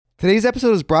Today's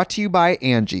episode is brought to you by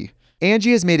Angie.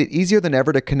 Angie has made it easier than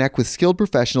ever to connect with skilled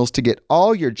professionals to get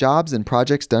all your jobs and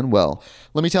projects done well.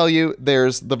 Let me tell you,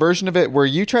 there's the version of it where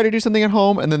you try to do something at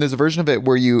home, and then there's a version of it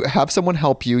where you have someone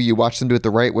help you, you watch them do it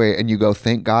the right way, and you go,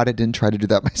 thank God I didn't try to do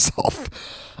that myself.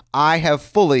 I have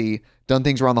fully done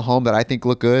things around the home that I think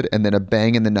look good, and then a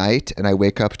bang in the night, and I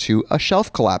wake up to a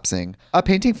shelf collapsing, a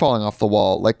painting falling off the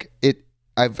wall.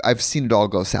 I've seen it all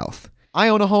go south. I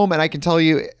own a home, and I can tell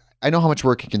you, I know how much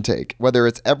work it can take. Whether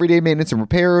it's everyday maintenance and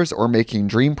repairs or making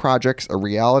dream projects a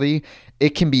reality,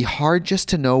 it can be hard just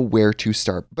to know where to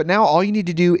start. But now all you need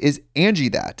to do is Angie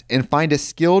that and find a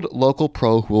skilled local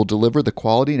pro who will deliver the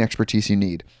quality and expertise you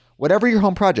need. Whatever your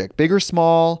home project, big or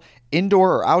small,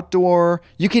 indoor or outdoor,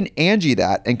 you can Angie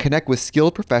that and connect with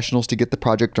skilled professionals to get the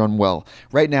project done well.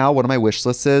 Right now, one of my wish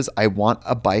lists is I want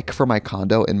a bike for my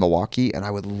condo in Milwaukee, and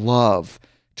I would love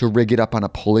to rig it up on a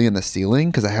pulley in the ceiling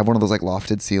because I have one of those like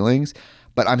lofted ceilings,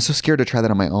 but I'm so scared to try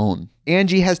that on my own.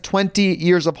 Angie has 20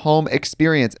 years of home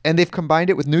experience, and they've combined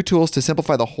it with new tools to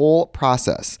simplify the whole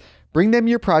process. Bring them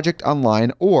your project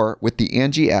online or with the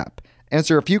Angie app.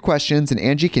 Answer a few questions and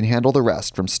Angie can handle the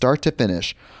rest from start to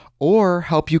finish, or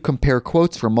help you compare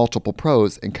quotes from multiple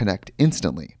pros and connect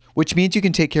instantly, which means you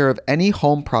can take care of any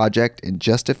home project in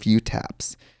just a few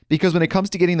taps. Because when it comes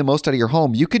to getting the most out of your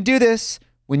home, you can do this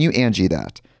when you Angie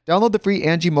that. Download the free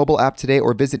Angie mobile app today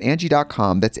or visit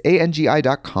Angie.com. That's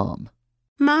ANGI.com.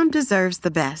 Mom deserves the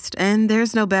best, and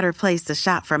there's no better place to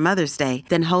shop for Mother's Day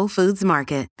than Whole Foods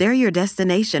Market. They're your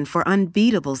destination for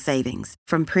unbeatable savings,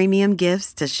 from premium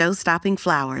gifts to show-stopping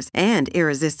flowers and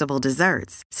irresistible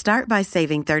desserts. Start by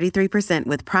saving 33%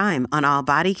 with Prime on all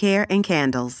body care and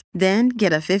candles. Then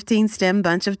get a 15-stem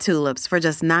bunch of tulips for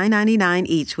just $9.99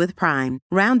 each with Prime.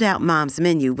 Round out Mom's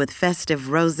menu with festive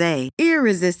rosé,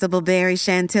 irresistible berry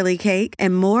chantilly cake,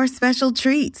 and more special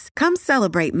treats. Come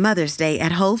celebrate Mother's Day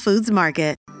at Whole Foods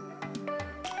Market.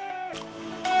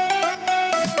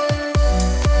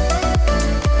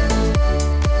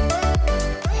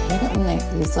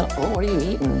 Oh, what are you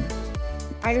eating?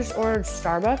 I just ordered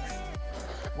Starbucks.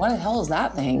 What the hell is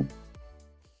that thing?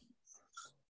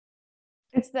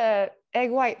 It's the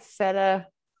egg white feta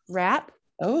wrap.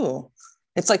 Oh,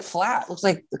 it's like flat. Looks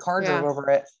like the car drove over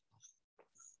it.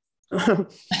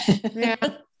 Yeah,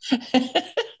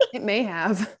 it may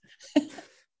have.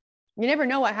 You never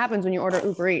know what happens when you order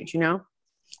Uber Eats,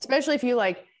 especially if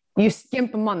you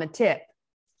skimp them on the tip.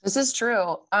 This is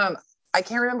true. I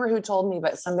can't remember who told me,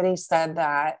 but somebody said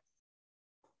that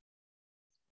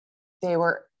they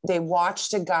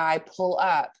watched a guy pull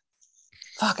up.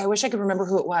 Fuck, I wish I could remember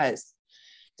who it was.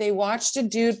 They watched a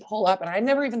dude pull up, and I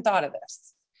never even thought of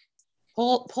this.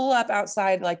 Pull up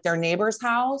outside like their neighbor's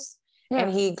house,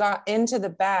 and he got into the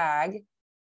bag.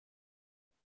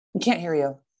 I can't hear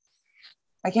you.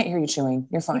 I can't hear you chewing.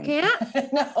 You're fine. You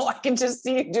can't? No, I can just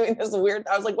see you doing this weird.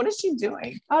 I was like, what is she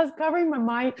doing? I was covering my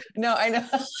mic. No, I know.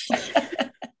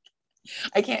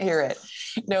 I can't hear it.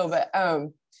 No, but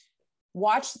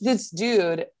watch this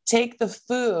dude take the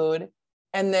food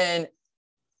and then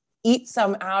eat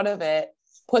some out of it,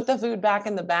 put the food back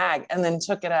in the bag, and then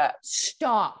took it up.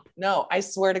 Stop. No, I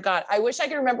swear to God. I wish I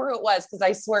could remember who it was because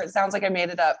I swear it sounds like I made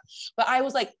it up. But I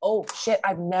was like, oh shit,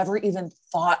 I've never even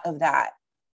thought of that.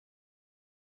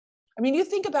 I mean, you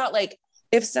think about like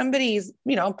if somebody's,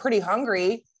 pretty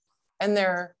hungry and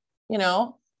they're,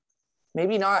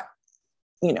 maybe not,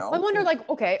 I wonder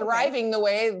thriving the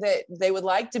way that they would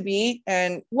like to be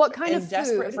and what kind of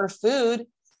desperate for food.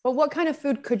 But what kind of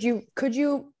food could you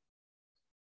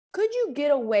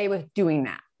get away with doing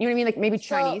that? You know what I mean? Like maybe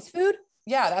Chinese food?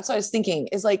 Yeah, that's what I was thinking.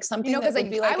 Is like something that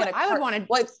would be like I would want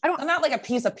to, not like a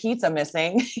piece of pizza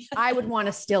missing. I would want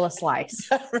to steal a slice.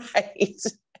 Right.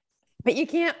 But you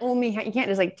can't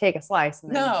just like take a slice.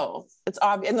 And then... No, it's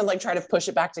obvious. And then like try to push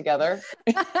it back together.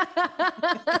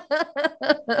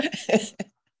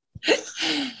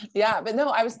 Yeah, but no,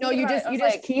 I was, you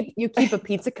keep a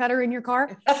pizza cutter in your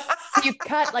car. So you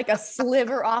cut like a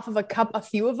sliver off of a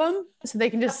few of them so they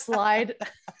can just slide.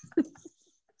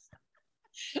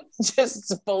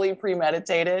 Just fully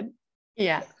premeditated.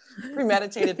 Yeah.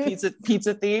 Premeditated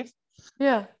pizza thief.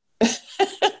 Yeah.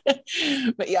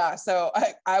 But yeah, so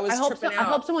I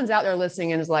hope someone's out there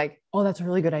listening and is like, oh, that's a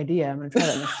really good idea. I'm going to try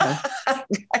that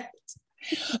next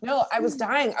time. No, I was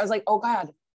dying. I was like, oh God,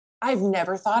 I've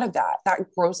never thought of that. That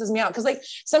grosses me out. Cause like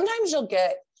sometimes you'll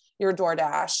get your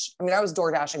DoorDash. I mean, I was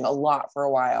DoorDashing a lot for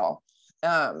a while.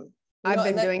 I've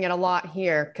been doing it a lot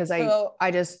here because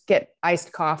I just get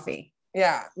iced coffee.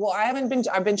 Yeah. Well,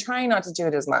 I've been trying not to do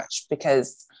it as much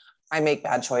because I make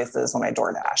bad choices when I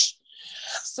DoorDash.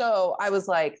 So I was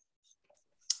like,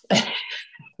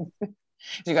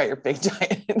 You got your big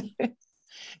giant.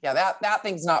 Yeah, that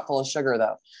thing's not full of sugar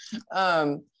though.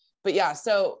 But yeah,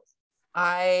 so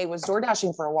I was door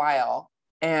dashing for a while,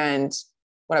 and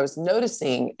what I was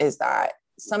noticing is that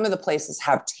some of the places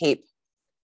have tape,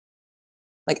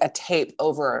 like a tape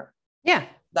over Yeah.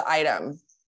 the item,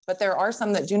 but there are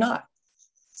some that do not.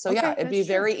 So Okay, yeah, it'd be that's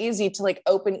true. very easy to like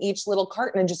open each little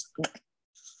carton and just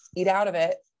eat out of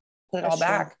it, put it That's all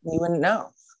back, and you wouldn't know.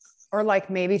 Or like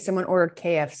maybe someone ordered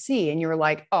KFC and you were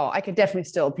like, oh, I could definitely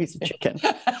steal a piece of chicken.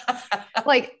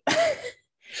 Like,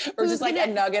 Or who's just like a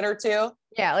gonna- nugget or two.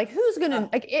 yeah, like who's gonna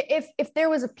like if there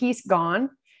was a piece gone,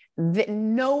 that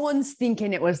no one's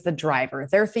thinking it was the driver.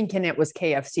 They're thinking it was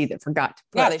KFC that forgot to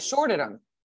put. Yeah, they shorted them.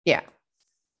 Yeah.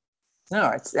 No,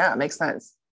 it makes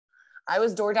sense. I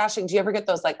was door dashing. Do you ever get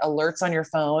those like alerts on your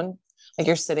phone? Like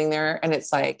you're sitting there and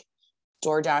it's like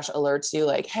DoorDash alerts you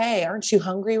like, hey, aren't you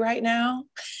hungry right now?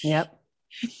 Yep.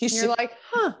 You You're like,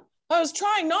 huh, I was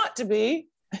trying not to be.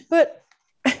 but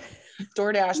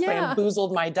DoorDash Yeah.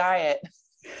 bamboozled my diet.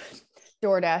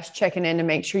 DoorDash checking in to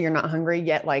make sure you're not hungry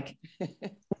yet. Like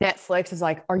Netflix is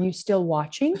like, are you still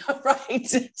watching? Right.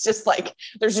 It's just like,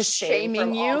 there's just shame Shaming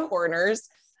from all you. corners.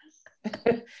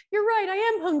 You're right.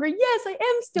 I am hungry. Yes, I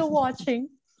am still watching.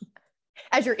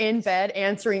 As you're in bed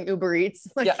answering Uber Eats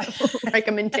like Yeah.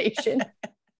 recommendation.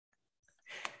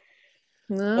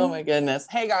 No. Oh my goodness.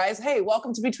 Hey guys. Hey,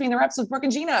 welcome to Between the Reps with Brooke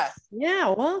and Gina. Yeah,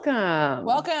 welcome.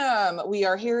 Welcome. We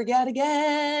are here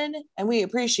again, and we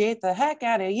appreciate the heck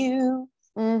out of you.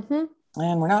 Mm-hmm.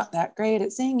 And we're not that great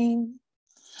at singing.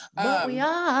 But we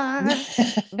are.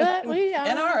 But we are.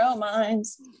 In our own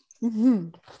minds. Mm-hmm.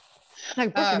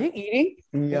 Like, Brooke, are you eating?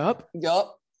 Yep.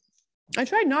 Yup. I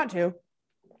tried not to.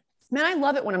 Man, I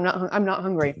love it when I'm not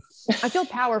hungry. I feel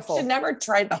powerful. Should never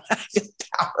try not to feel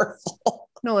powerful.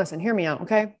 No, listen, hear me out,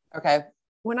 okay? Okay.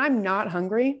 When I'm not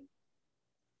hungry,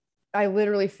 I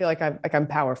literally feel like I'm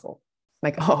powerful.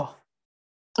 Like, oh.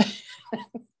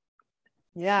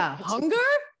 Yeah, hunger?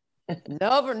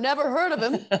 Never heard of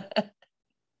him.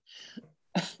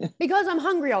 Because I'm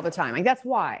hungry all the time. Like that's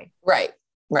why. Right.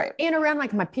 Right. And around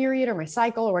like my period or my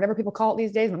cycle or whatever people call it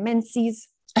these days, my menses.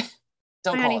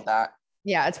 Don't call Honey. it that.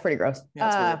 Yeah, it's pretty gross. Yeah,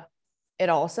 it's weird. It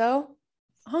also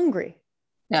hungry.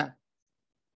 Yeah.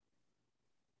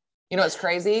 You know what's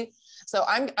crazy? So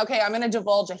I'm going to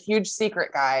divulge a huge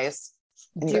secret, guys.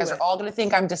 And you Do guys it. are all going to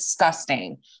think I'm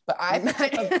disgusting, but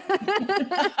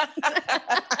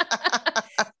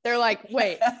They're like,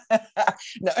 wait,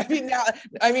 no,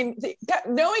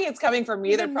 knowing it's coming from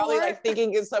me, they're Even probably more? like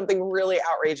thinking it's something really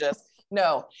outrageous.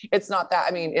 No, it's not that.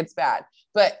 I mean, it's bad.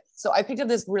 But so I picked up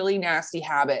this really nasty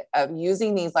habit of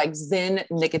using these like Zyn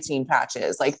nicotine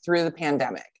patches like through the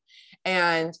pandemic.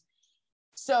 And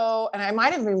I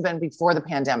might have even been before the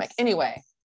pandemic. Anyway,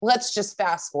 let's just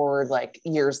fast forward like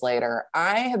years later.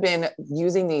 I have been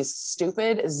using these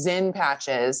stupid Zyn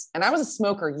patches, and I was a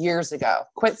smoker years ago,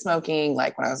 quit smoking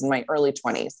like when I was in my early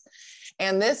 20s.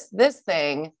 And this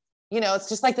thing, it's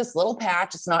just like this little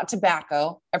patch. It's not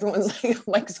tobacco. Everyone's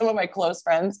like some of my close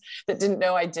friends that didn't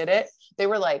know I did it. They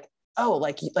were like, oh,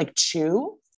 like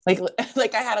chew?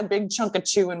 Like I had a big chunk of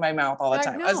chew in my mouth all the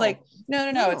time. I was like,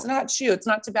 no, it's not chew. It's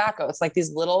not tobacco. It's like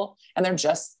these little, and they're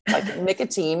just like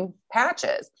nicotine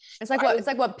patches. it's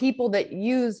like what people that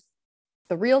use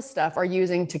the real stuff are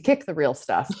using to kick the real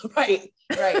stuff. Right.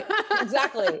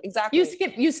 Exactly.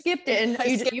 You skipped it and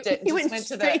I skipped it and you just went went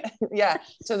straight.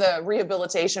 to the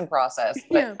rehabilitation process,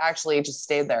 but Yeah. actually just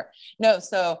stayed there. No.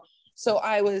 So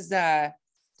I was,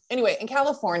 anyway, in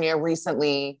California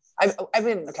recently, I've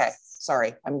been, okay,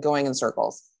 sorry, I'm going in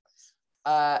circles.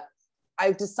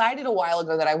 I decided a while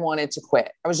ago that I wanted to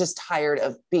quit. I was just tired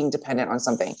of being dependent on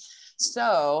something.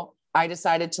 So I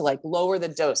decided to like lower the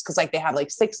dose because like they have like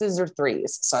 6s or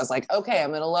 3s. So I was like, okay, I'm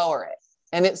going to lower it.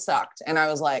 And it sucked. And I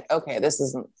was like, okay, this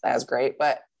isn't as great,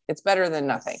 but it's better than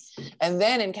nothing. And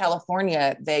then in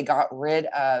California, they got rid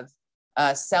of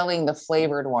selling the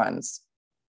flavored ones.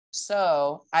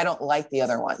 So I don't like the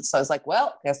other ones. So I was like,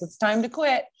 well, guess it's time to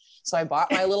quit. So I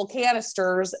bought my little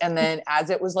canisters. And then as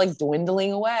it was like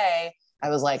dwindling away, I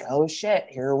was like, oh shit,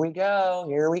 here we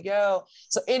go.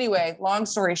 So anyway, long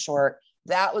story short,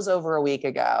 that was over a week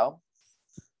ago.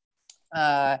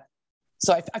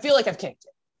 So I feel like I've kicked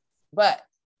it. But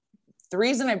the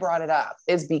reason I brought it up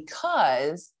is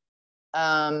because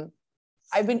I've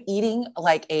been eating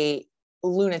like a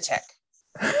lunatic.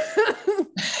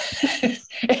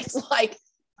 It's like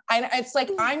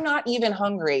I'm not even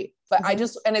hungry, but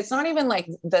and it's not even like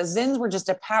the Zyns were just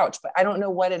a pouch, but I don't know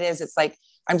what it is. It's like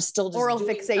I'm still just Oral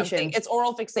doing fixation. something. It's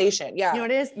oral fixation. Yeah. You know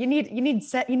what it is? You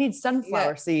need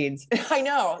sunflower seeds. I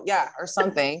know. Yeah. Or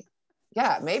something.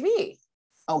 Yeah, maybe.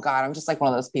 Oh God, I'm just like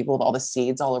one of those people with all the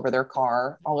seeds all over their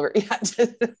car, all over. Yeah,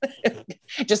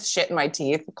 just shit in my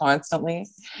teeth constantly.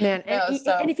 Man, No,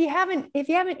 and if you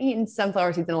haven't eaten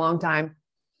sunflower seeds in a long time,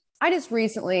 I just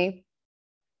recently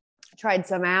tried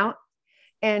some out.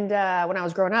 And when I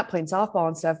was growing up playing softball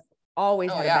and stuff, always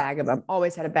had a bag of them.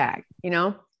 Always had a bag. You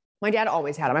know, my dad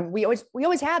always had them. I mean, we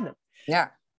always had them. Yeah,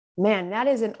 man, that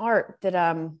is an art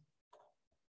that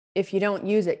if you don't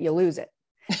use it, you lose it.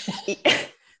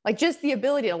 Like just the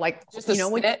ability to what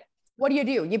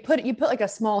do? You put like a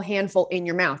small handful in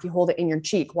your mouth. You hold it in your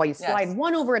cheek while you slide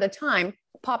one over at a time,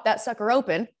 pop that sucker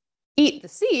open, eat the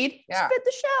seed, spit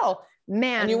the shell.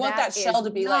 Man, and you want that shell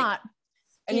to be like,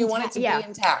 and you want it to be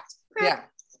intact.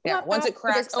 Yeah. Once it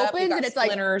cracks up, opens and it's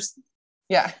splinters.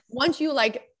 Once you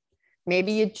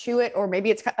maybe you chew it, or maybe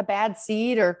it's got a bad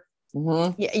seed, or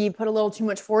you put a little too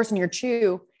much force in your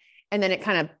chew, and then it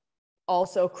kind of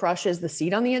also crushes the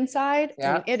seed on the inside.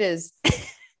 Yeah. I mean,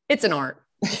 it's an art.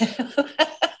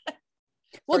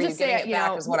 We'll just say,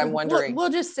 is what I'm wondering.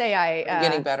 We'll just say I'm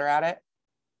getting better at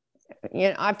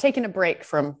it. I've taken a break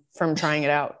from trying it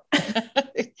out.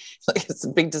 It's a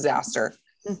big disaster.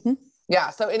 Mm-hmm. Yeah.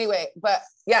 So anyway,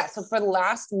 so for the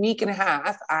last week and a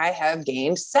half, I have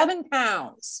gained 7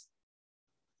 pounds.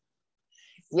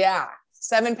 Yeah.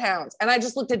 7 pounds. And I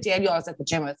just looked at Daniel. I was at the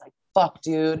gym. I was like, fuck,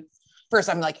 dude. First,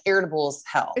 I'm like irritable as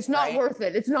hell. It's not worth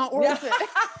it. It's not worth it.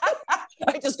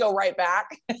 I just go right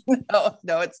back.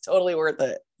 No, it's totally worth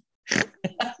it.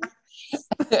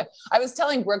 I was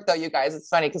telling Brooke though, you guys, it's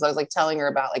funny because I was like telling her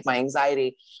about like my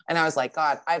anxiety, and I was like,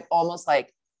 God, I've almost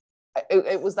like,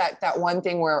 it was that one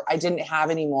thing where I didn't have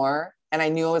any more, and I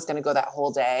knew I was going to go that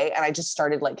whole day. And I just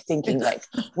started like thinking like,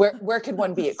 where could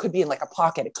one be? It could be in like a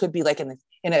pocket. It could be like in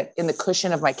the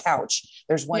cushion of my couch.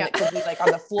 There's one that could be like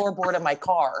on the floorboard of my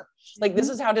car. Like, this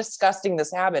is how disgusting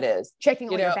this habit is. Checking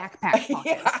all your backpack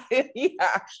pockets.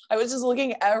 Yeah. I was just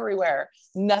looking everywhere.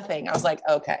 Nothing. I was like,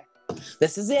 okay,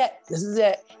 this is it.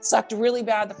 It sucked really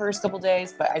bad the first couple of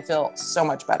days, but I feel so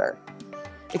much better.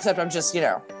 Except I'm just,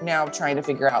 now trying to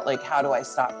figure out like, how do I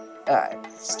stop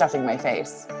stuffing my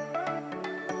face?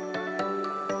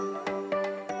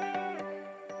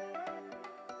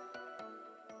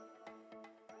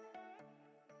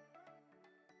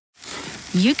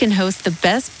 You can host the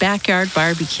best backyard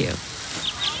barbecue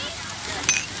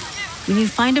when you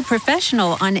find a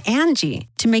professional on Angie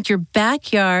to make your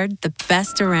backyard the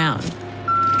best around.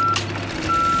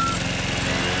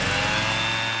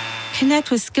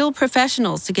 Connect with skilled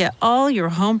professionals to get all your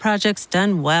home projects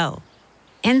done well.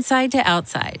 Inside to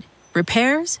outside,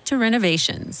 repairs to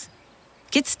renovations.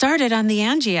 Get started on the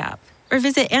Angie app or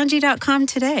visit Angie.com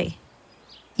today.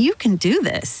 You can do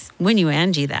this when you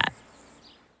Angie that.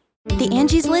 The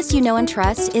Angie's List you know and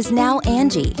trust is now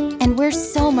Angie, and we're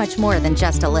so much more than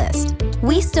just a list.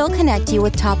 We still connect you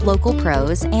with top local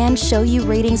pros and show you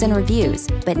ratings and reviews,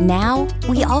 but now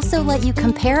we also let you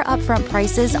compare upfront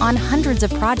prices on hundreds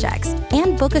of projects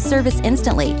and book a service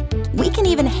instantly. We can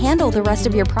even handle the rest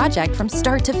of your project from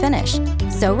start to finish.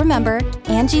 So remember,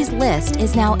 Angie's List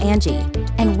is now Angie,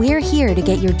 and we're here to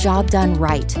get your job done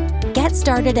right. Get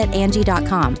started at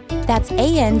Angie.com. That's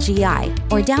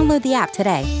ANGI, or download the app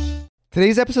today.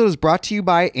 Today's episode is brought to you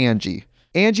by Angie.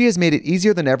 Angie has made it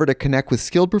easier than ever to connect with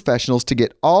skilled professionals to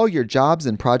get all your jobs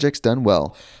and projects done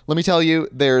well. Let me tell you,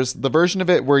 there's the version of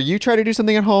it where you try to do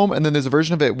something at home, and then there's a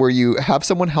version of it where you have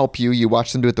someone help you, you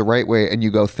watch them do it the right way, and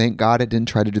you go, thank God I didn't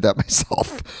try to do that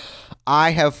myself.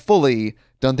 I have fully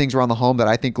done things around the home that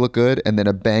I think look good, and then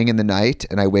a bang in the night,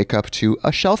 and I wake up to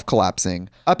a shelf collapsing,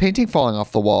 a painting falling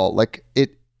off the wall.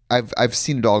 I've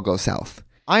seen it all go south.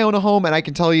 I own a home, and I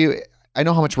can tell you, I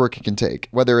know how much work it can take.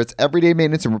 Whether it's everyday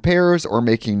maintenance and repairs or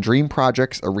making dream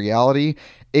projects a reality,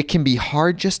 it can be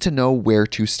hard just to know where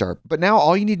to start. But now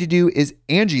all you need to do is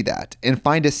Angie that and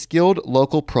find a skilled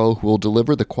local pro who will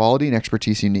deliver the quality and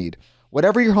expertise you need.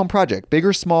 Whatever your home project, big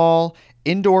or small,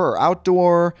 indoor or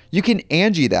outdoor, you can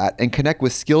Angie that and connect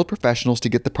with skilled professionals to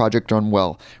get the project done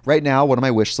well. Right now, one of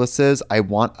my wish lists is I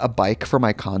want a bike for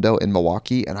my condo in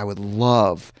Milwaukee, and I would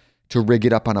love to rig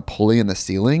it up on a pulley in the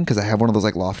ceiling because I have one of those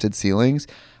like lofted ceilings,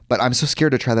 but I'm so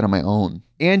scared to try that on my own.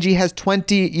 Angie has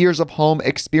 20 years of home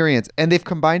experience, and they've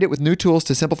combined it with new tools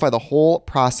to simplify the whole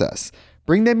process.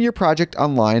 Bring them your project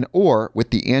online or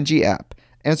with the Angie app.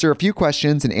 Answer a few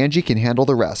questions and Angie can handle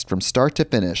the rest from start to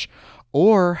finish,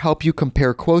 or help you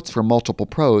compare quotes from multiple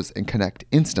pros and connect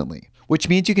instantly, which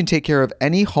means you can take care of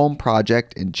any home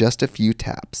project in just a few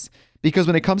taps. Because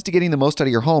when it comes to getting the most out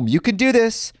of your home, you can do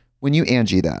this when you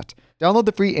Angie that. Download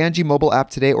the free Angie mobile app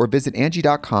today or visit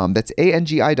Angie.com. That's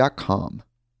ANGI.com.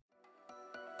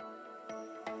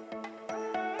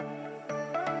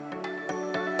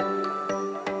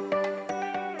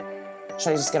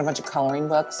 Should I just get a bunch of coloring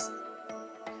books?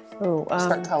 Oh,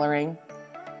 Start coloring?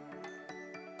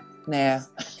 Nah.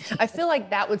 I feel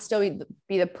like that would still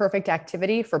be the perfect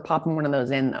activity for popping one of those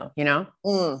in, though. You know,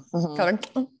 coloring.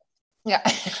 Yeah.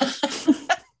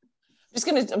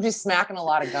 I'm just smacking a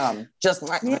lot of gum. Just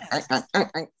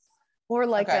or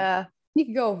like you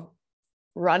could go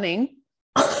running.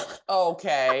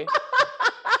 Okay.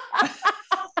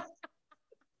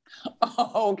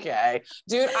 Okay.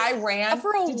 Dude, I ran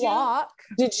for a walk.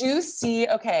 Did you see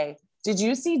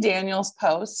Daniel's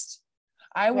post?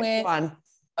 I went on.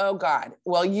 Oh God.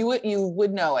 Well, you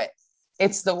would know it.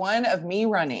 It's the one of me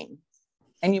running.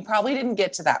 And you probably didn't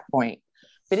get to that point,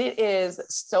 but it is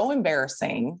so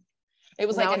embarrassing. It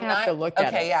was now like I have to look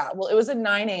at it. Yeah. Well, it was at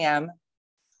 9 a.m.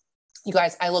 You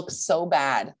guys, I look so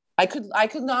bad. I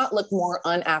could not look more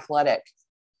unathletic.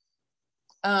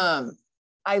 I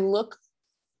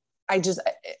just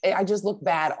look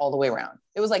bad all the way around.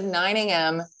 It was like 9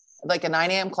 a.m., like a 9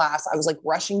 a.m. class. I was like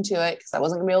rushing to it because I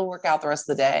wasn't gonna be able to work out the rest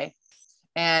of the day.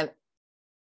 And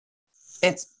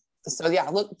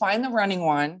look, find the running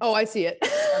one. Oh, I see it.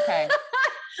 Okay.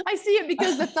 I see it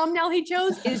because the thumbnail he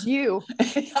chose is you.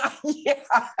 Yeah.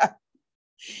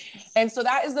 And so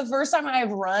that is the first time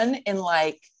I've run in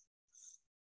like,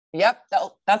 yep,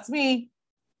 that's me.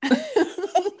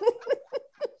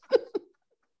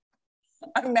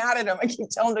 I'm mad at him. I keep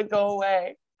telling him to go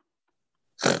away.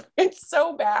 It's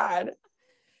so bad.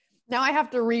 Now I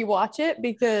have to rewatch it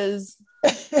because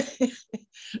no,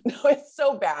 it's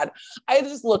so bad. I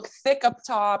just look thick up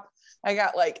top. I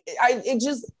got like,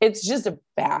 it's just a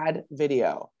bad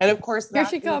video. And of course, here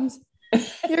she comes.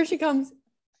 Here she comes.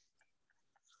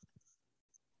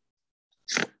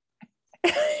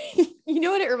 You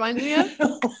know what it reminds me of?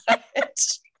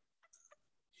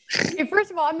 Okay,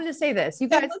 first of all, I'm going to say this. You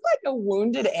guys look like a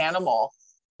wounded animal.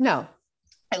 No,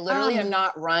 I literally have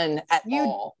not run at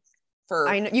all.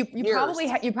 I know you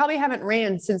probably haven't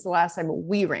ran since the last time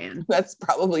we ran. That's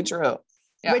probably true.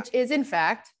 Yeah. Which is in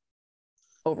fact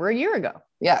over a year ago.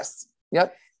 Yes.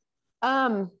 Yep.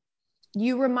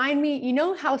 You remind me, you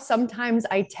know how sometimes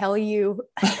I tell you,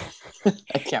 I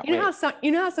can't wait.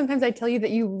 You know how sometimes I tell you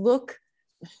that you look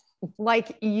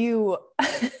like you,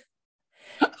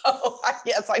 oh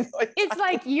yes, I know.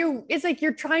 It's like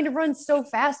you're trying to run so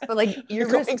fast, but like you're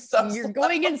going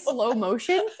in slow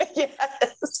motion.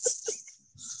 Yes.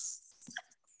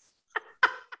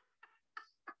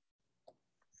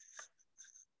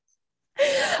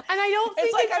 And I don't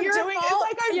think I'm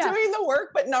doing the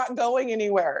work, but not going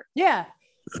anywhere. Yeah.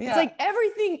 It's like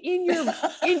everything in your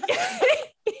in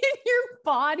your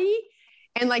body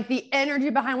and like the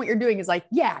energy behind what you're doing is like,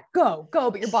 yeah, go.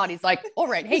 But your body's like, all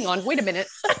right, hang on, wait a minute.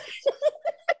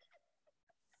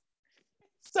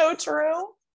 So true.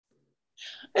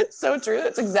 It's so true.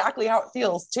 It's exactly how it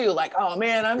feels too. Like, oh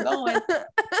man, I'm going. And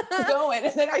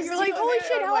then you're like, holy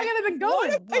shit, how long have I been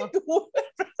going?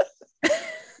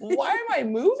 Why am I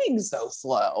moving so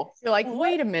slow? You're like,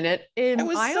 wait a minute. Am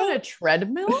I on a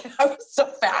treadmill? I was so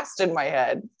fast in my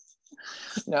head.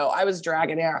 No, I was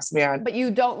dragging ass, man. But you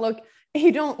don't look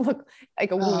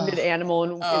like a wounded animal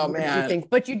and man. You think,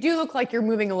 but you do look like you're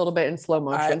moving a little bit in slow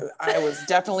motion. I was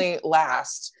definitely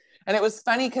last. And it was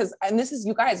funny because, and this is,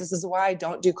 you guys, this is why I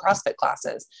don't do CrossFit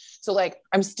classes. So like,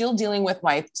 I'm still dealing with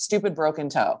my stupid broken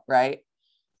toe, right?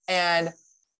 And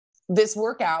this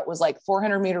workout was like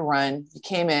 400-meter run. You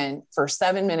came in for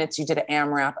 7 minutes. You did an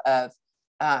AMRAP of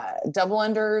double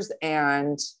unders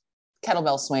and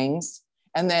kettlebell swings.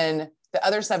 And then the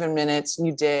other 7 minutes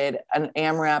you did an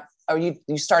AMRAP, or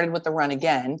you started with the run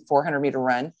again, 400-meter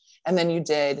run. And then you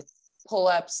did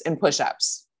pull-ups and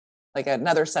push-ups, like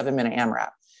another 7-minute AMRAP.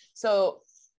 So,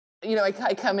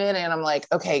 I come in and I'm like,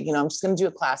 okay, I'm just going to do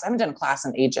a class. I haven't done a class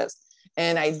in ages.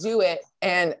 And I do it.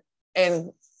 And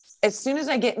as soon as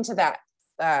I get into that,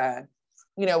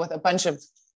 with a bunch of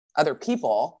other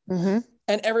people and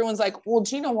everyone's like, well,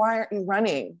 Gina, why aren't you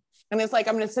running? And it's like,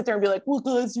 I'm going to sit there and be like, well,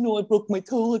 guys, I broke my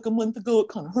toe like a month ago. It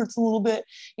kind of hurts a little bit.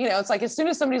 It's like, as soon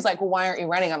as somebody's like, well, why aren't you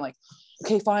running? I'm like,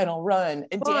 okay, fine, I'll run.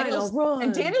 And Daniel's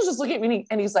just looking at me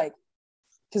and he's like,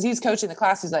 cause he's coaching the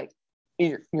class. He's like,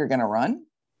 you're going to run?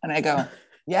 And I go,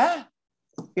 yeah.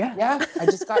 I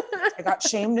got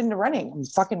shamed into running. I'm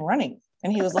fucking running.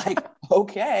 And he was like,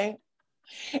 okay.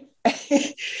 Cause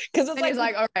he's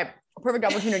like, all right, perfect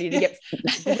opportunity to get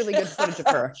really good footage of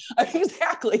her.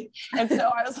 Exactly. And so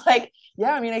I was like,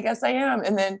 yeah, I guess I am.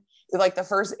 And then like the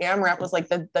first AMRAP was like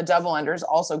the double unders,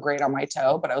 also great on my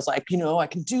toe. But I was like, I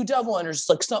can do double unders. It's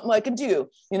like something I can do.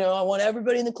 I want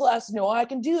everybody in the class to know I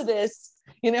can do this.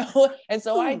 And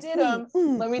so I did them,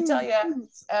 let me tell you.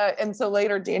 And so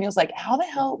later Daniel's like,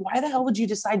 why the hell would you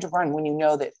decide to run when you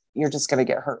know that you're just going to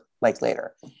get hurt like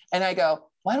later. And I go,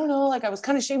 well, I don't know. Like I was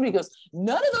kind of ashamed. He goes,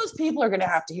 none of those people are going to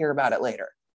have to hear about it later.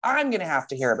 I'm going to have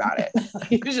to hear about it.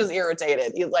 He was just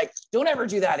irritated. He's like, don't ever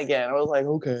do that again. I was like,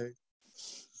 okay.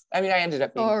 I mean, I ended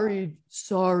up being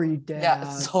sorry, Dad. Yeah,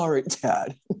 sorry,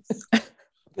 Dad.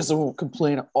 Because I won't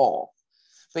complain at all.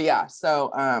 But yeah,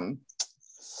 so so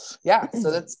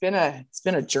it's been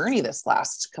a journey this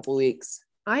last couple of weeks.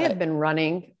 I have been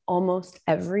running almost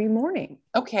every morning.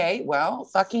 Okay, well,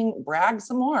 fucking brag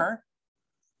some more.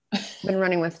 Been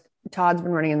running with Todd's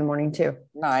been running in the morning too.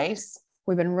 Nice.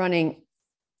 We've been running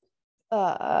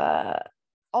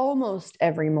almost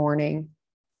every morning.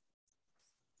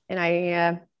 And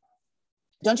I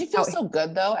don't you feel so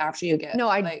good though after you get? No,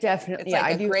 I definitely. It's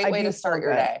like a great way to start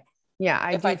your day. Yeah,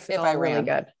 I feel really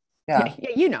good. Yeah. Yeah,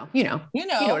 you know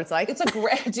what it's like. It's a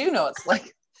great. I do know it's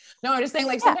like. No, I'm just saying.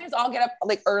 Like sometimes I'll get up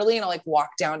like early and I'll like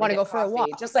walk down. Want to go for a walk?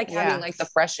 Just like having like the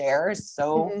fresh air is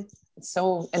so it's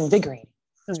so invigorating.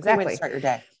 It's a great way to start your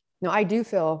day. No, I do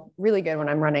feel really good when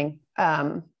I'm running.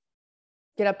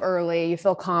 Get up early, you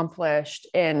feel accomplished,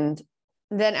 and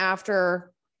then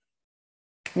after,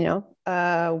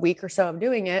 a week or so of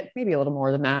doing it, maybe a little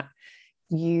more than that,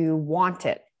 you want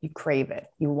it, you crave it,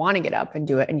 you want to get up and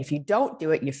do it. And if you don't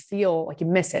do it, you feel like you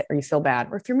miss it or you feel bad.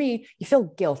 Or for me, you feel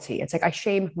guilty. It's like I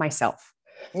shame myself.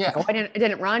 Yeah. Like, oh, I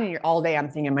didn't run. And all day I'm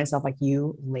thinking to myself, like,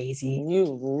 you lazy, you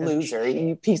loser,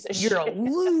 you piece of shit. You're a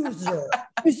loser.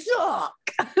 You suck.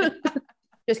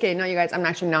 Just kidding. No, you guys, I'm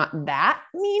actually not that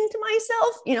mean to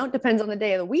myself. It depends on the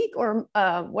day of the week or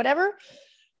whatever.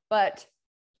 But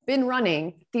been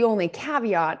running. The only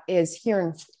caveat is here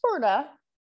in Florida,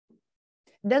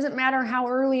 doesn't matter how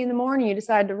early in the morning you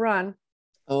decide to run.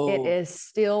 Oh. It is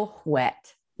still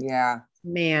wet. Yeah.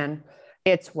 Man,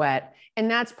 it's wet. And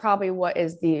that's probably what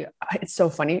is it's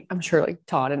so funny. I'm sure like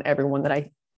Todd and everyone that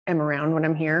I am around when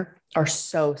I'm here are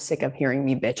so sick of hearing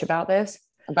me bitch about this.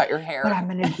 About your hair. But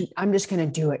I'm just going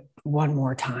to do it one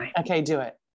more time. Okay, do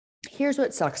it. Here's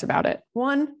what sucks about it.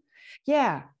 One,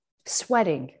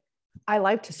 sweating. I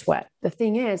like to sweat. The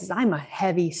thing is I'm a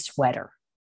heavy sweater.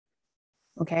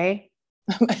 Okay.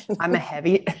 I'm a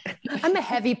heavy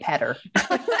petter.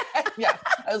 Yeah.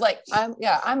 I was like,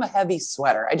 I'm a heavy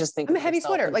sweater. I just think I'm a heavy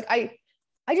sweater. Like I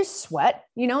just sweat,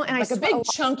 and like I a big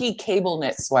chunky cable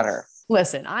knit sweater.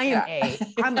 Listen,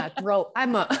 I'm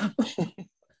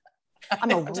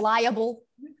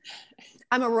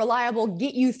a reliable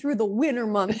get you through the winter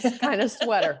months kind of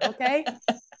sweater. Okay.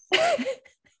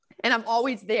 And I'm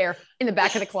always there in the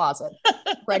back of the closet,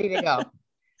 ready to go.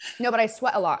 No, but I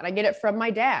sweat a lot and I get it from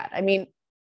my dad. I mean,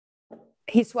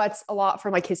 he sweats a lot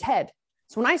from like his head.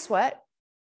 So when I sweat,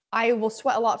 I will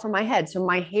sweat a lot from my head. So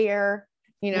my hair,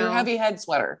 You're a heavy head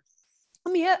sweater.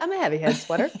 I'm a heavy head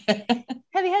sweater,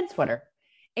 heavy head sweater.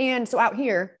 And so out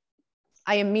here,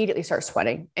 I immediately start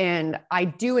sweating and I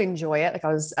do enjoy it. Like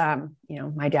I was,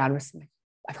 my dad was,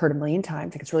 I've heard a million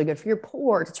times, like it's really good for your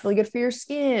pores. It's really good for your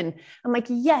skin. I'm like,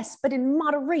 yes, but in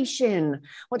moderation.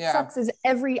 What sucks is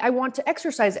I want to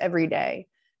exercise every day.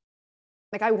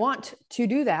 Like I want to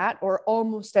do that or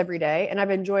almost every day. And I've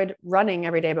enjoyed running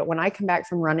every day. But when I come back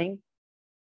from running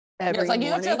it's like you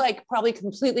have to like probably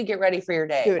completely get ready for your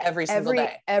day. Dude, every single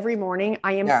day. Every morning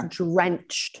I am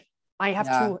drenched. I have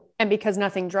to, and because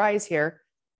nothing dries here,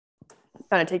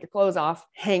 kind of take your clothes off,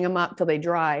 hang them up till they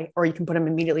dry, or you can put them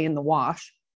immediately in the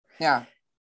wash. Yeah.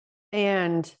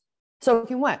 And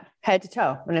soaking wet, head to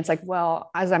toe. And it's like, well,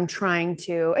 as I'm trying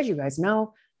to, as you guys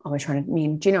know, always trying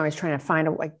to find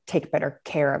take better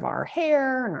care of our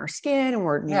hair and our skin. And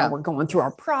we're going through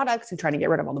our products and trying to get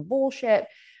rid of all the bullshit.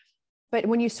 But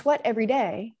when you sweat every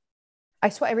day, I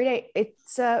sweat every day.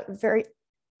 It's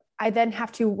I then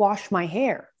have to wash my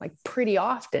hair like pretty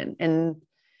often. And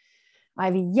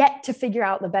I've yet to figure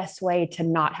out the best way to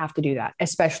not have to do that,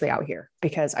 especially out here,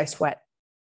 because I sweat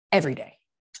every day.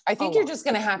 I think you're just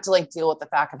going to have to like deal with the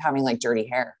fact of having like dirty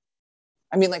hair.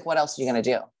 I mean, like what else are you going to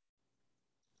do?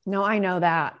 No, I know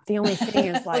that. The only thing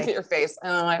is like, look at your face.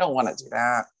 Oh, I don't want to do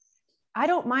that. I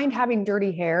don't mind having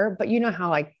dirty hair, but you know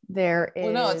how like there is.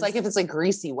 Well, no, it's like if it's like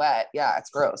greasy wet. Yeah, it's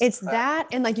gross. It's that.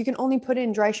 And like you can only put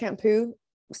in dry shampoo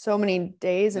so many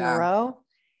days in a row.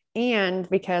 And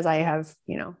because I have,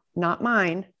 not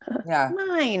mine,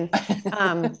 mine,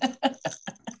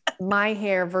 my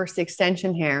hair versus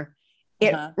extension hair,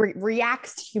 it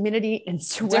reacts to humidity and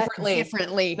sweat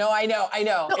differently. No, I know.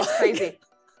 It's crazy.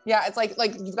 Yeah. It's like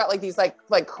you've got like these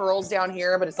like curls down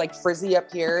here, but it's like frizzy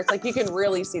up here. It's like, you can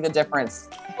really see the difference.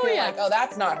 You're like, oh,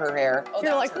 that's not her hair. Oh,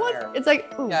 you're like, what? Hair. It's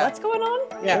like, what's going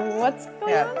on? Yeah. What's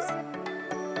going on?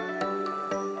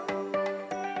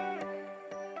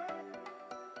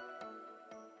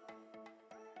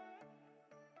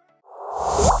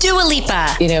 Dua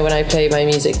Lipa. You know, when I play my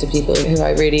music to people who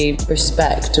I really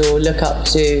respect or look up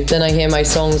to, then I hear my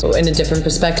songs in a different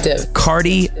perspective.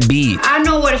 Cardi B. I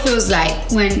know what it feels like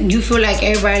when you feel like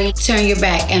everybody turn your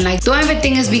back and like don't ever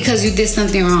think it's because you did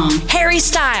something wrong. Harry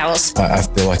Styles. I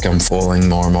feel like I'm falling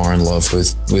more and more in love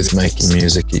with making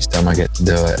music each time I get to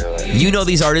do it. You know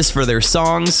these artists for their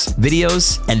songs,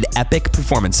 videos, and epic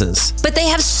performances. But they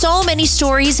have so many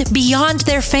stories beyond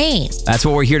their fame. That's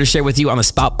what we're here to share with you on the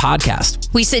Spout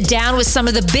Podcast. We sit down with some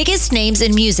of the biggest names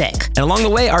in music. And along the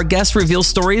way, our guests reveal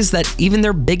stories that even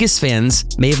their biggest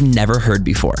fans may have never heard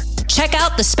before. Check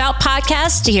out the Spout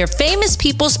Podcast to hear famous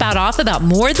people spout off about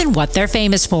more than what they're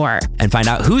famous for. And find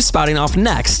out who's spouting off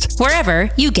next, wherever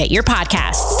you get your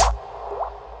podcasts.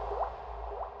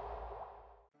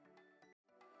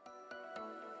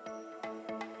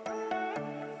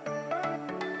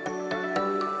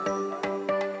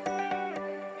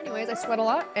 Anyways, I sweat a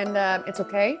lot and it's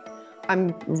okay.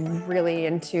 I'm really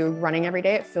into running every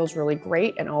day. It feels really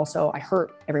great. And also I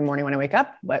hurt every morning when I wake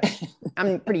up, but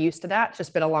I'm pretty used to that. It's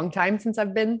just been a long time since I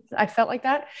felt like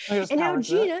that. And now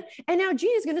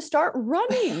Gina's going to start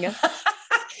running.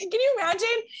 Can you imagine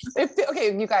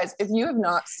okay, you guys, if you have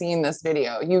not seen this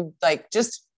video, you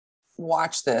just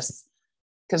watch this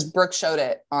because Brooke showed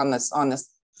it on this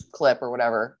clip or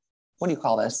whatever. What do you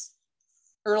call this?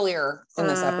 Earlier in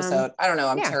this episode. I don't know.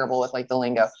 I'm terrible with the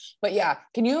lingo, but yeah.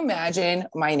 Can you imagine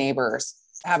my neighbors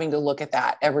having to look at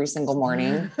that every single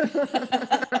morning? I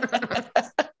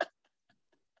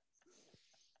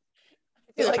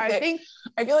feel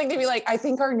like they'd be like, I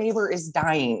think our neighbor is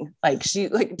dying.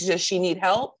 Does she need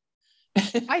help?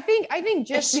 I think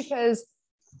just to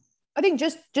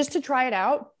try it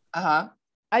out. I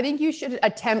think you should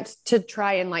attempt to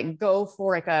try and go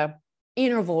for a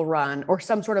interval run or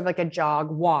some sort of a jog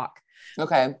walk.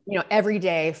 Okay. Every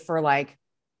day for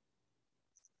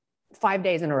 5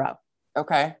 days in a row.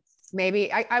 Okay.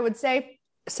 Maybe I would say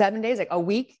 7 days, a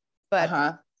week, but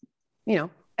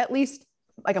at least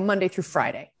a Monday through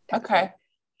Friday. Okay.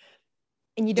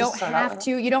 And you don't have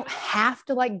to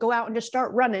go out and just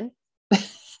start running.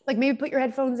 Maybe put your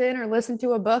headphones in or listen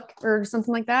to a book or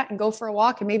something like that and go for a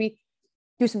walk and maybe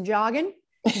do some jogging,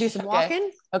 do some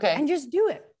walking. Okay. And just do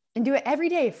it. And do it every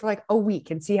day for a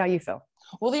week and see how you feel.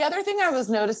 Well, the other thing I was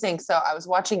noticing, so I was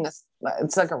watching this,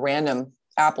 it's a random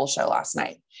Apple show last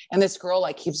night. And this girl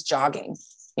keeps jogging,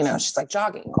 she's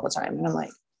jogging all the time. And I'm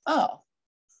like, oh,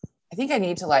 I think I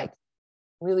need to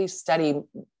really study.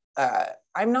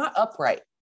 I'm not upright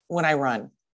when I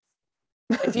run.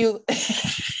 If you,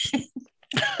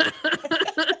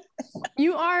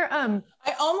 you are, I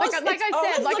almost,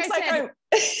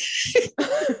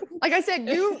 like I said,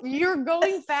 you're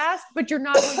going fast, but you're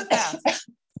not going fast.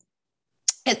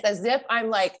 It's as if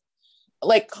I'm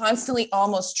constantly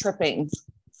almost tripping,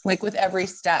 with every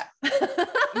step. You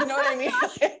know what I mean?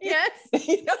 Yes.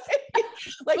 You know what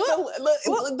I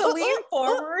mean? The lean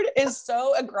forward is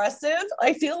so aggressive.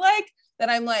 I feel that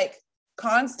I'm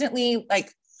constantly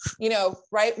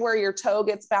right where your toe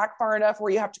gets back far enough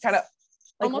where you have to kind of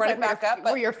run it back up,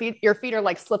 but your feet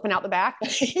are slipping out the back.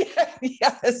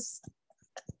 Yes.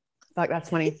 Fuck, that's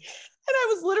funny. And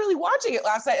I was literally watching it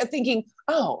last night and thinking,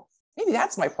 oh, maybe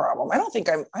that's my problem. I don't think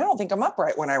I'm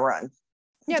upright when I run.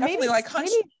 Yeah, maybe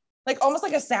hunched, almost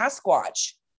like a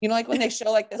Sasquatch. When they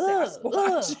show the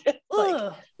Sasquatch,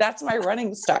 that's my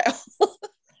running style.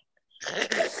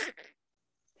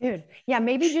 Dude, yeah,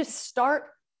 maybe just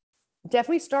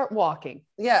definitely start walking.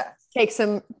 Yeah. Take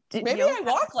some. Maybe I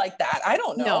walk like that. I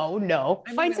don't know. No.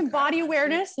 Find some body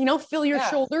awareness, feel your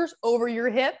shoulders over your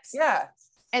hips. Yeah.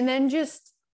 And then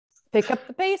just pick up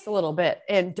the pace a little bit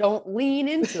and don't lean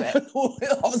into it. All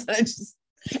of a sudden just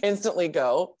instantly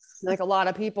go. A lot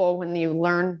of people, when you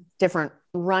learn different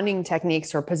running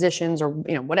techniques or positions or,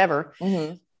 whatever,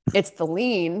 it's the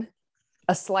lean,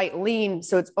 a slight lean.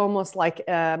 So it's almost like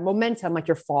momentum,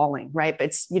 you're falling, right?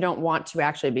 But you don't want to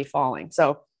actually be falling.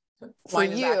 So for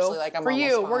you,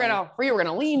 we're going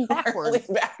to lean backwards.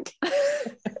 Lean back.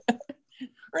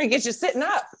 We're going to get you sitting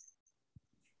up.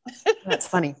 That's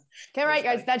funny. Okay, right,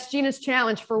 guys. That's Gina's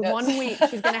challenge for 1 week.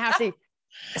 She's going to have to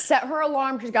set her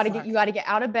alarm. You got to get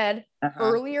out of bed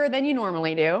earlier than you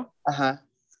normally do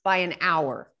by an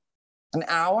hour. An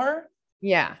hour?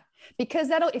 Yeah. Because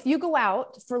if you go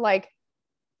out for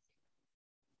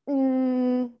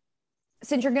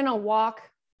since you're going to walk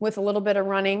with a little bit of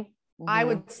running, I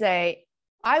would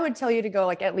tell you to go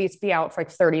at least be out for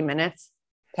 30 minutes.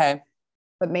 Okay.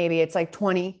 But maybe it's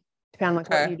 20, depending on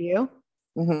what you do.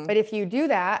 But if you do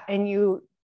that and you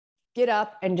get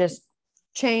up and just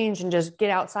change and just get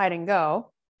outside and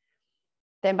go,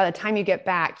 then by the time you get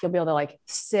back, you'll be able to like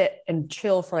sit and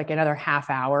chill for like another half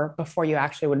hour before you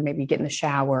actually would maybe get in the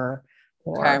shower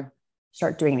or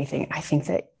start doing anything. I think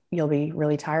that you'll be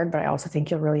really tired, but I also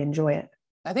think you'll really enjoy it.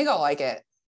 I think I'll like it.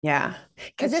 Yeah.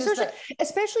 Because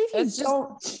especially if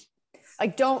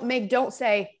you don't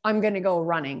say, I'm going to go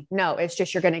running. No, it's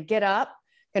just, you're going to get up,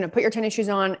 going to put your tennis shoes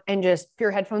on and just put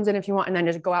your headphones in if you want, and then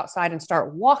just go outside and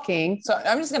start walking. So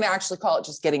I'm just going to actually call it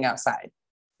just getting outside.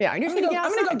 Yeah. You're just going to get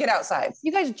outside. I'm going to go get outside.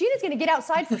 You guys, Gina's going to get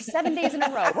outside for 7 days in a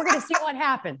row. We're going to see what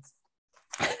happens.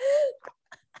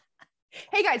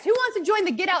 Hey guys, who wants to join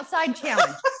the Get Outside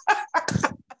Challenge?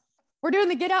 We're doing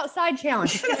the Get Outside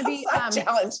Challenge. It's going to be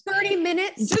 30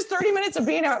 minutes. Just 30 minutes of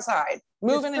being outside.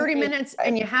 Moving 30 minutes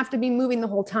and you have to be moving the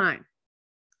whole time.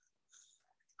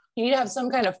 You need to have some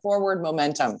kind of forward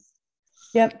momentum.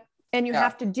 Yep. And you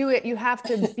have to do it. You have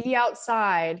to be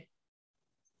outside.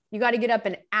 You got to get up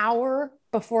an hour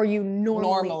before you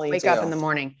normally wake up in the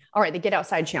morning. All right. The Get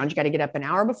Outside Challenge. You got to get up an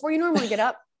hour before you normally get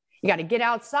up. You got to get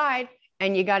outside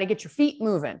and you got to get your feet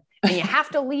moving and you have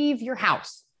to leave your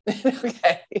house.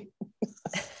 Okay.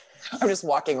 I'm just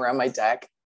walking around my deck.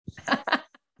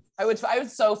 I would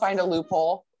so find a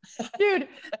loophole. Dude,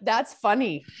 that's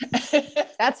funny.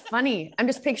 That's funny. I'm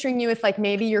just picturing you with like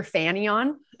maybe your fanny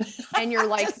on and you're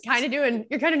like kind of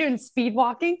doing speed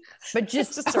walking, but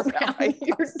just around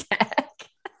your deck.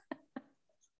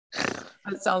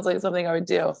 That sounds like something I would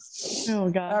do. Oh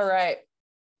God. All right.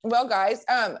 Well, guys,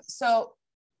 so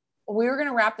we were going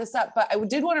to wrap this up, but I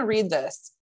did want to read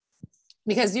this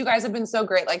because you guys have been so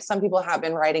great. Like some people have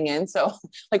been writing in. So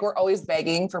like, we're always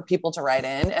begging for people to write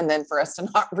in and then for us to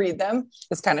not read them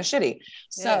is kind of shitty.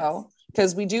 So,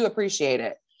 cause we do appreciate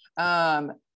it.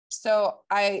 So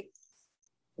I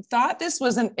thought this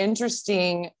was an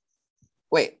interesting,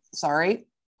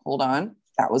 hold on.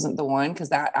 That wasn't the one. Cause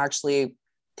that actually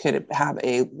could have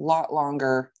a lot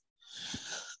longer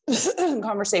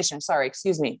conversation. Sorry.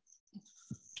 Excuse me.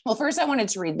 Well, first I wanted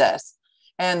to read this.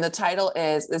 And the title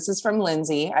this is from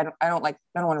Lindsay. I don't want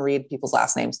to read people's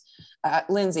last names.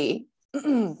 Lindsay,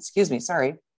 excuse me.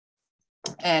 Sorry.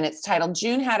 And it's titled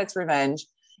June Had Its Revenge.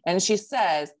 And she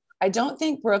says, I don't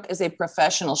think Brooke is a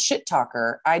professional shit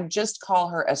talker. I'd just call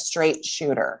her a straight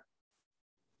shooter.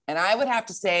 And I would have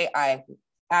to say, I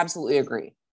absolutely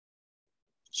agree.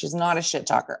 She's not a shit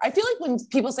talker. I feel like when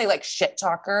people say like shit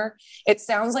talker, it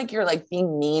sounds like you're like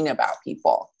being mean about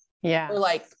people. Yeah. Or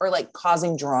like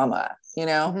causing drama, you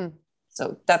know? Mm-hmm.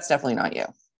 So that's definitely not you.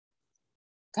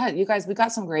 God, you guys, we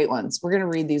got some great ones. We're going to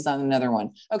read these on another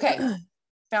one. Okay.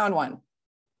 Found one.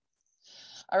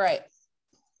 All right.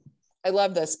 I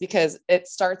love this because it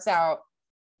starts out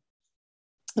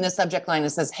in the subject line.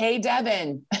 It says, hey,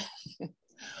 Devin,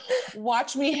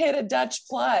 watch me hit a Dutch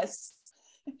plus.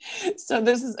 So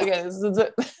this is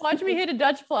watch me hit a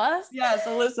Dutch plus. Yeah.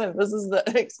 So listen, this is the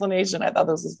explanation. I thought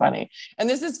this was funny. And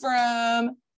this is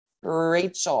from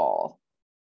Rachel,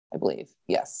 I believe.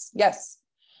 Yes.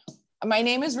 My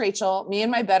name is Rachel. Me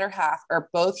and my better half are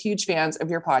both huge fans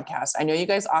of your podcast. I know you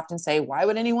guys often say, why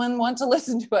would anyone want to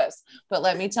listen to us? But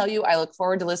let me tell you, I look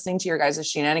forward to listening to your guys'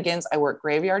 shenanigans. I work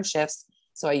graveyard shifts,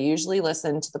 so I usually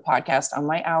listen to the podcast on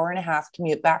my hour and a half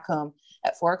commute back home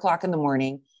at 4:00 in the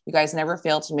morning. You guys never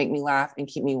fail to make me laugh and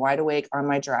keep me wide awake on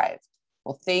my drive.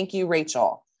 Well, thank you,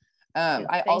 Rachel.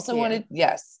 I also wanted,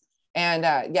 and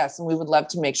we would love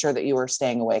to make sure that you were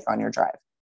staying awake on your drive.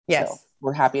 Yes. So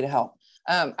we're happy to help.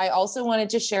 I also wanted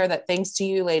to share that thanks to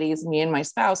you ladies, me and my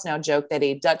spouse now joke that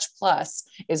a Dutch plus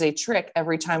is a trick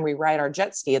every time we ride our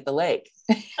jet ski at the lake.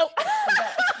 Oh.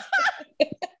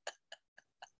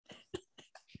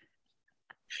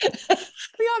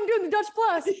 Yeah, I'm doing the Dutch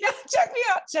plus. Yeah, check me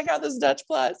out. Check out this Dutch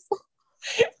plus.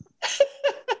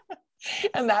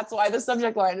 And that's why the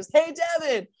subject line is, hey,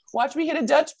 Devin, watch me hit a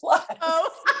Dutch plus.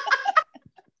 Oh.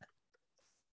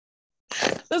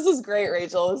 This is great,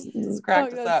 Rachel. This is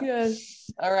cracked us up.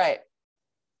 Yes. All right.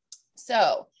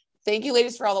 So thank you,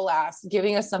 ladies, for all the laughs,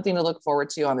 giving us something to look forward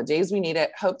to on the days we need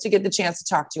it. Hope to get the chance to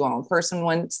talk to you all in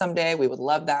person someday. We would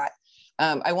love that.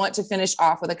 I want to finish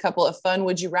off with a couple of fun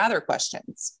would you rather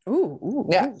questions. Ooh.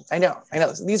 Yeah, I know.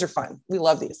 These are fun. We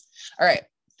love these. All right.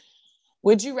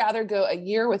 Would you rather go a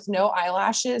year with no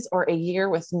eyelashes or a year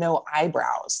with no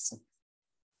eyebrows?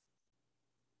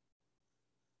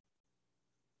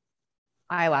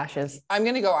 Eyelashes. I'm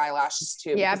going to go eyelashes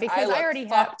too. Yeah, because I already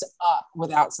fucked up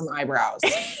without some eyebrows.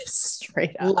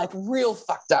 Straight up. Like real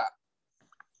fucked up.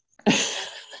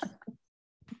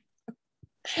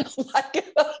 Like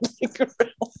real.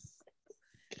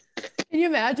 Can you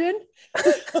imagine?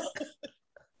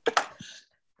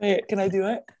 Wait, can I do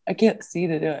it? I can't see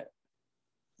to do it.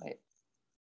 Wait.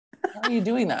 How are you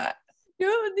doing that?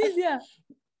 Yeah.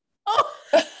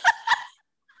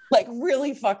 Like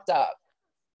really fucked up.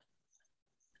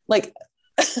 Like,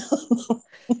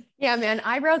 yeah, man,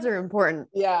 eyebrows are important.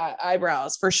 Yeah,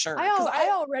 eyebrows for sure. I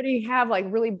already have like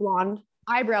really blonde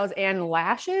eyebrows and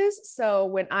lashes. So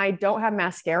when I don't have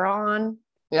mascara on,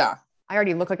 yeah, I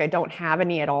already look like I don't have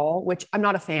any at all, which I'm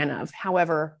not a fan of.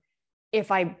 However,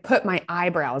 if I put my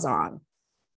eyebrows on,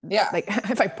 yeah, like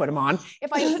if I put them on,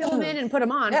 if I fill them in and put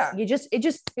them on, yeah, it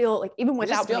just feel like even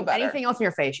without putting anything else in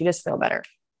your face, you just feel better.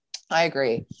 I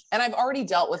agree. And I've already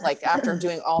dealt with like, after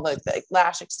doing all the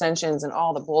lash extensions and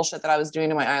all the bullshit that I was doing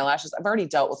to my eyelashes, I've already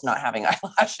dealt with not having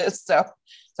eyelashes. So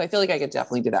I feel like I could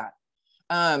definitely do that.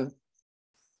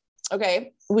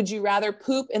 Okay. Would you rather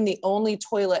poop in the only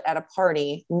toilet at a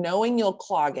party, knowing you'll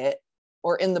clog it,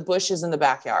 or in the bushes in the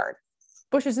backyard?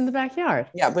 Bushes in the backyard.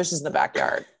 Yeah. Bushes in the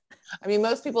backyard. I mean,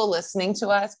 most people listening to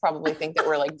us probably think that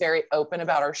we're like very open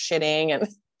about our shitting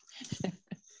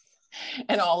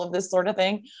and all of this sort of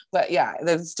thing. But yeah,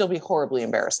 that'd still be horribly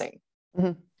embarrassing.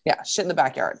 Mm-hmm. Yeah. Shit in the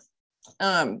backyard.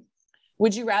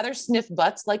 Would you rather sniff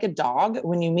butts like a dog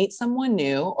when you meet someone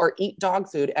new, or eat dog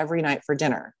food every night for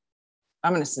dinner?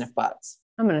 I'm going to sniff butts.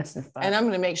 I'm going to sniff butts. And I'm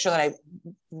going to make sure that I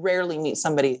rarely meet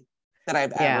somebody that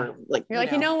I've ever like, you're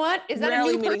like, you know what? Is that a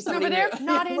new person over there?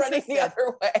 Not running the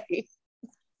other way.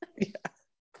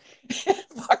 Yeah.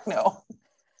 Fuck no.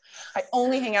 I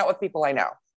only hang out with people I know.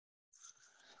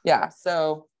 Yeah.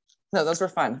 So no, those were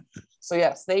fun. So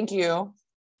yes, thank you.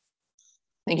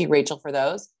 Thank you, Rachel, for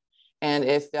those. And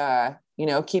if,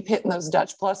 keep hitting those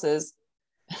Dutch pluses.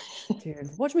 Dude,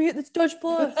 watch me hit this Dutch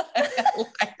plus.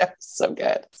 So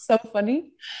good. So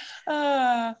funny.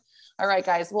 All right,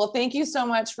 guys. Well, thank you so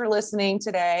much for listening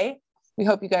today. We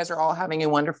hope you guys are all having a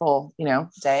wonderful,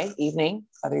 day, evening,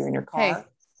 whether you're in your car,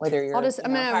 whether you're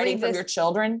hiding from your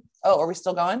children. Oh, are we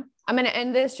still going? I'm going to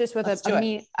end this just with a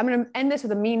mean. I'm going to end this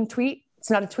with a mean tweet.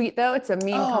 It's not a tweet though. It's a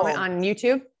mean comment on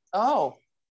YouTube. Oh,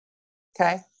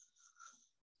 okay.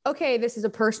 Okay. This is a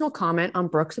personal comment on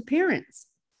Brooke's appearance.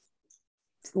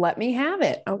 Let me have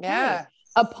it. Okay. Yeah.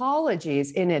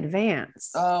 Apologies in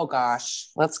advance. Oh gosh.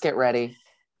 Let's get ready.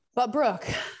 But Brooke,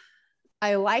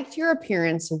 I liked your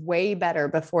appearance way better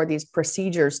before these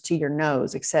procedures to your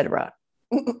nose, etc.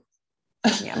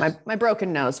 Yeah. My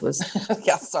broken nose was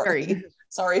sorry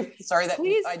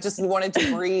that I just wanted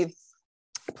to breathe.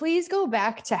 Please go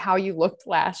back to how you looked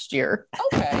last year.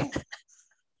 Okay.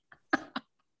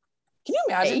 Can you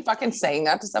imagine fucking saying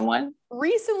that to someone?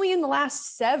 Recently, in the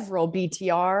last several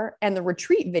BTR and the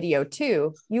retreat video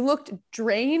too, you looked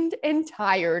drained and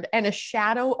tired and a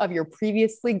shadow of your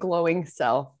previously glowing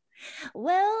self.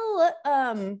 Well,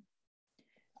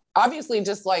 obviously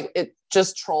just like it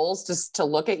just trolls just to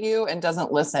look at you and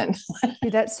doesn't listen.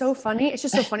 Dude, that's so funny. It's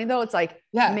just so funny though. It's like,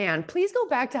 man, please go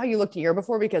back to how you looked a year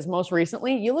before, because most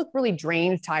recently you look really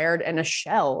drained, tired, and a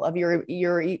shell of your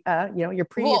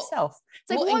previous self. It's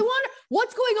like, I wonder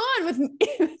what's going on with me.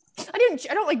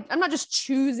 I'm not just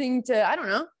choosing to, I don't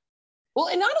know. Well,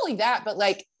 and not only that, but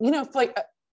like,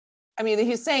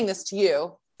 he's saying this to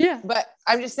you. Yeah. But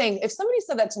I'm just saying, if somebody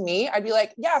said that to me, I'd be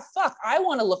like, yeah, fuck, I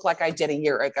want to look like I did a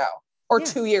year ago or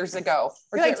 2 years ago.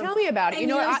 Or you're like, tell me about it. You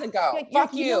know what? Ago.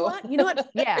 Fuck you. You know what?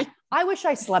 Yeah. I wish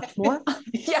I slept more.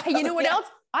 Yeah. You know what else?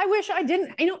 I wish I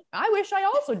didn't, I wish I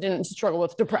also didn't struggle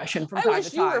with depression from time to time. I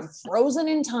wish you were frozen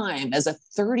in time as a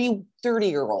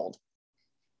 30-year-old.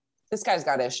 This guy's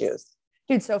got issues.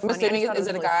 Dude, so funny. Is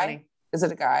it a guy? Funny. Is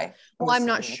it a guy? Well, I'm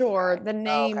not sure. The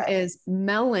name is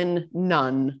Melon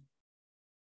Nun.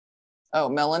 Oh,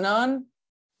 Melanon?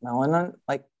 Melanon?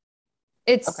 Like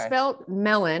it's spelled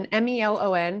melon,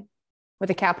 MELON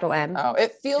with a capital N. Oh,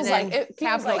 it feels like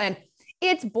capital N.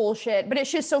 It's bullshit, but it's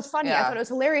just so funny. Yeah. I thought it was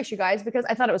hilarious, you guys, because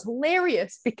it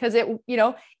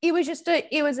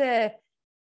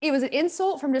was an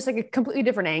insult from just like a completely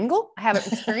different angle I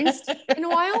haven't experienced in a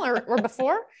while or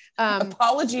before.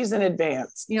 Apologies in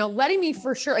advance. Letting me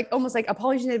for sure, like almost like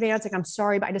apologies in advance. Like, I'm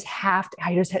sorry, but I just have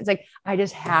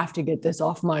to get this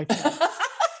off my chest.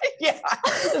 Yeah.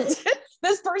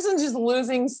 This person's just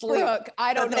losing sleep. Look,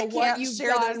 I don't know what you've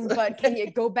done, but can you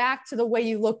go back to the way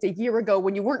you looked a year ago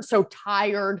when you weren't so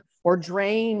tired or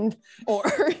drained or...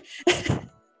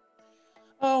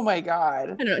 Oh my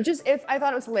God. I don't know. I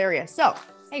thought it was hilarious. So,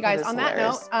 hey guys, on that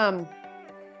note,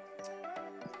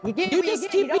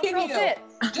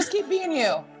 just keep being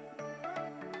you.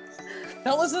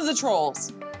 Don't listen to the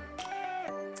trolls.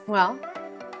 Well,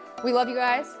 we love you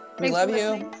guys. We love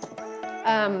you.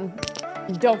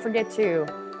 Don't forget to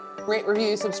rate,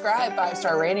 review, subscribe,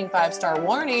 5-star rating, 5-star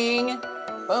warning.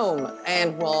 Boom.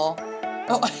 And we're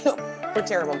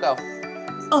terrible. Go.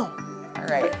 Oh, all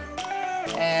right.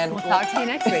 And we'll talk to you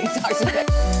next week. Talk to you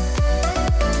next week.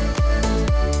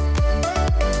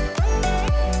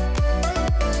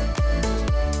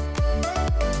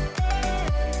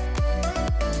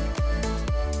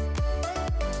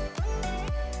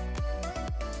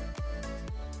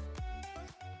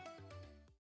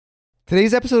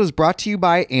 Today's episode is brought to you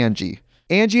by Angie.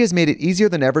 Angie has made it easier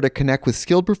than ever to connect with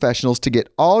skilled professionals to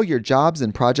get all your jobs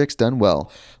and projects done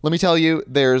well. Let me tell you,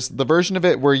 there's the version of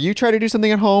it where you try to do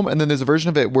something at home, and then there's a version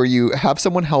of it where you have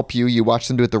someone help you, you watch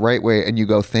them do it the right way, and you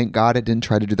go, thank God I didn't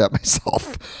try to do that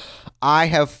myself. I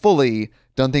have fully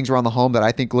done things around the home that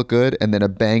I think look good, and then a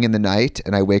bang in the night,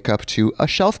 and I wake up to a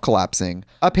shelf collapsing,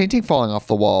 a painting falling off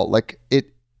the wall.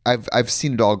 I've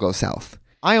seen it all go south.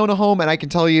 I own a home, and I can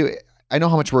tell you, I know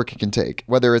how much work it can take.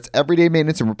 Whether it's everyday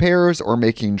maintenance and repairs or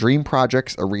making dream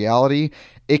projects a reality,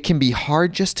 it can be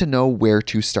hard just to know where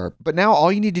to start. But now all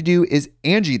you need to do is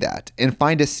Angie that and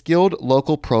find a skilled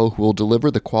local pro who will deliver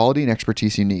the quality and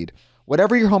expertise you need.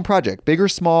 Whatever your home project, big or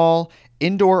small,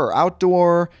 indoor or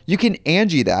outdoor, you can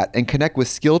Angie that and connect with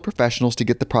skilled professionals to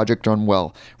get the project done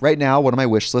well. Right now, one of my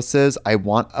wish lists is I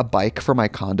want a bike for my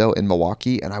condo in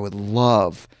Milwaukee, and I would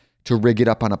love to rig it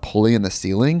up on a pulley in the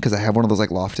ceiling because I have one of those like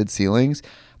lofted ceilings,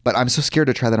 but I'm so scared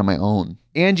to try that on my own.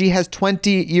 Angie has 20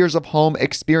 years of home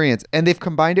experience, and they've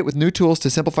combined it with new tools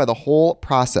to simplify the whole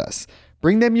process.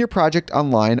 Bring them your project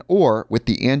online or with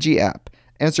the Angie app.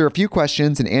 Answer a few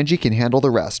questions and Angie can handle the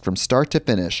rest from start to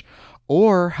finish,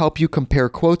 or help you compare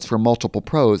quotes from multiple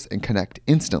pros and connect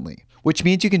instantly, which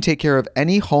means you can take care of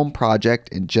any home project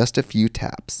in just a few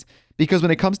taps. Because when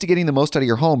it comes to getting the most out of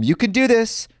your home, you can do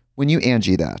this when you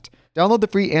Angie that. Download the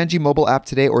free Angie mobile app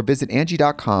today or visit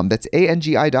Angie.com. That's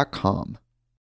ANGI.com.